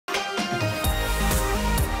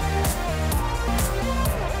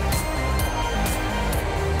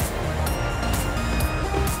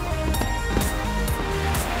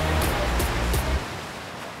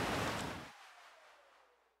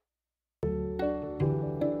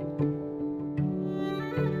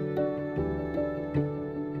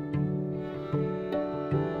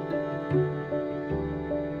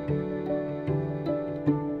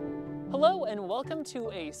to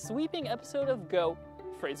a sweeping episode of Go,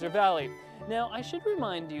 Fraser Valley. Now, I should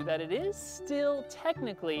remind you that it is still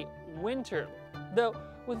technically winter, though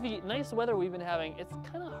with the nice weather we've been having, it's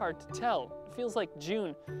kind of hard to tell. It feels like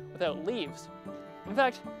June without leaves. In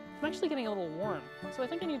fact, I'm actually getting a little warm, so I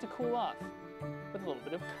think I need to cool off with a little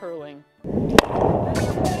bit of curling.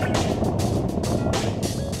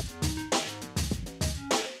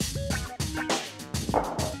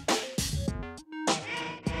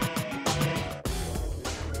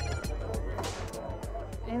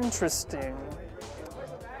 Interesting.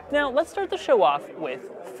 Now, let's start the show off with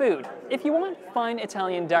food. If you want fine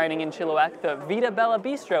Italian dining in Chilliwack, the Vita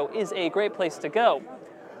Bistro is a great place to go.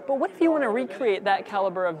 But what if you want to recreate that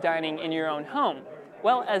caliber of dining in your own home?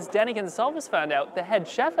 Well, as Danny Goncalves found out, the head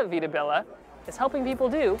chef at Vita is helping people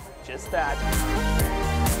do just that.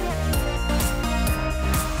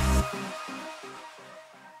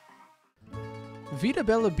 Vita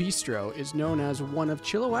Bistro is known as one of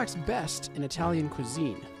Chilliwack's best in Italian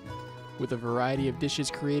cuisine. With a variety of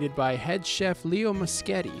dishes created by head chef Leo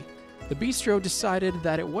Moschetti, the bistro decided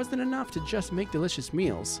that it wasn't enough to just make delicious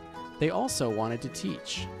meals. They also wanted to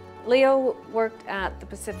teach. Leo worked at the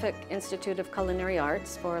Pacific Institute of Culinary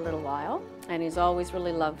Arts for a little while, and he's always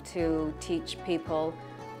really loved to teach people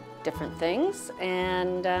different things,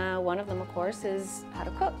 and one of them, of course, is how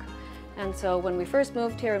to cook. And so when we first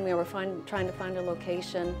moved here and we were trying to find a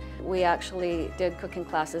location, we actually did cooking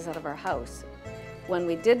classes out of our house. When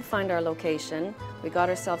we did find our location, we got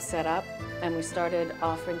ourselves set up and we started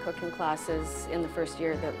offering cooking classes in the first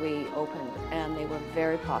year that we opened, and they were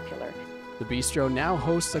very popular. The bistro now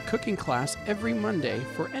hosts a cooking class every Monday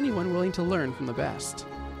for anyone willing to learn from the best.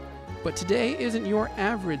 But today isn't your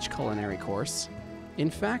average culinary course. In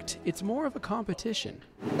fact, it's more of a competition.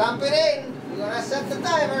 Dump it in! You're gonna set the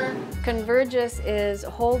timer! Convergys is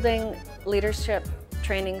holding leadership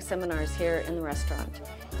training seminars here in the restaurant.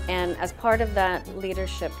 And as part of that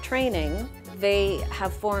leadership training, they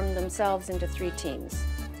have formed themselves into 3 teams.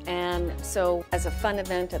 And so as a fun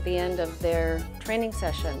event at the end of their training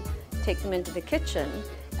session, take them into the kitchen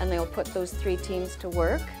and they'll put those 3 teams to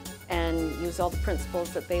work and use all the principles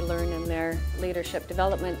that they learn in their leadership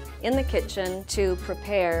development in the kitchen to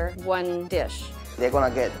prepare one dish. They're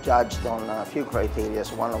gonna get judged on a few criteria.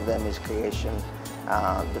 One of them is creation,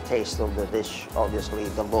 the taste of the dish, obviously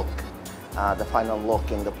the look, the final look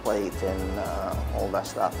in the plate, and all that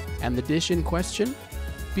stuff. And the dish in question?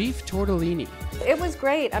 Beef tortellini. It was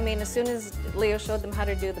great. I mean, as soon as Leo showed them how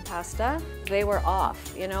to do the pasta, they were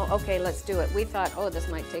off, you know, okay, let's do it. We thought, oh, this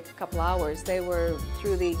might take a couple hours. They were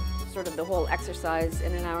through the whole exercise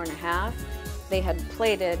in an hour and a half. They had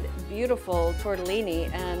plated beautiful tortellini,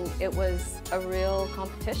 and it was a real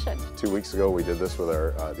competition. 2 weeks ago, we did this with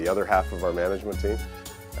the other half of our management team,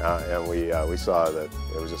 and we saw that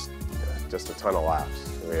it was just a ton of laughs.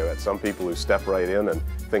 We had some people who step right in and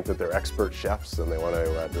think that they're expert chefs and they want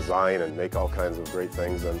to design and make all kinds of great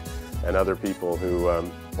things, and other people who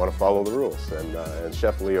want to follow the rules. And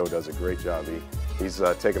Chef Leo does a great job. He's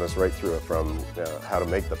taken us right through it from how to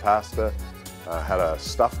make the pasta, how to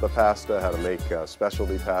stuff the pasta, how to make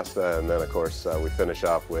specialty pasta, and then of course we finish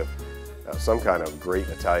off with some kind of great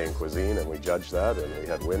Italian cuisine, and we judged that, and we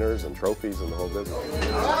had winners and trophies and the whole business.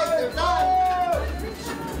 All right, they're done!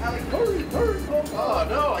 Oh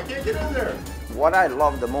no, I can't get in there! What I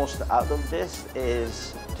love the most out of this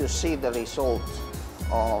is to see the result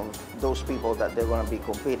of those people that they're going to be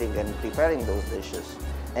competing and preparing those dishes.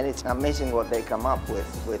 And it's amazing what they come up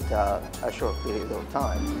with a short period of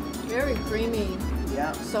time. Very creamy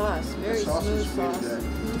sauce, very smooth sauce.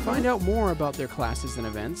 To find out more about their classes and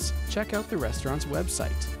events, check out the restaurant's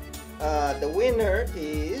website. The winner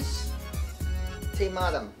is Team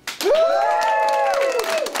Adam.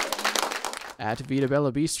 At Vita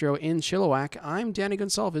Bistro in Chilliwack, I'm Danny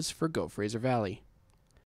Goncalves for Go Fraser Valley.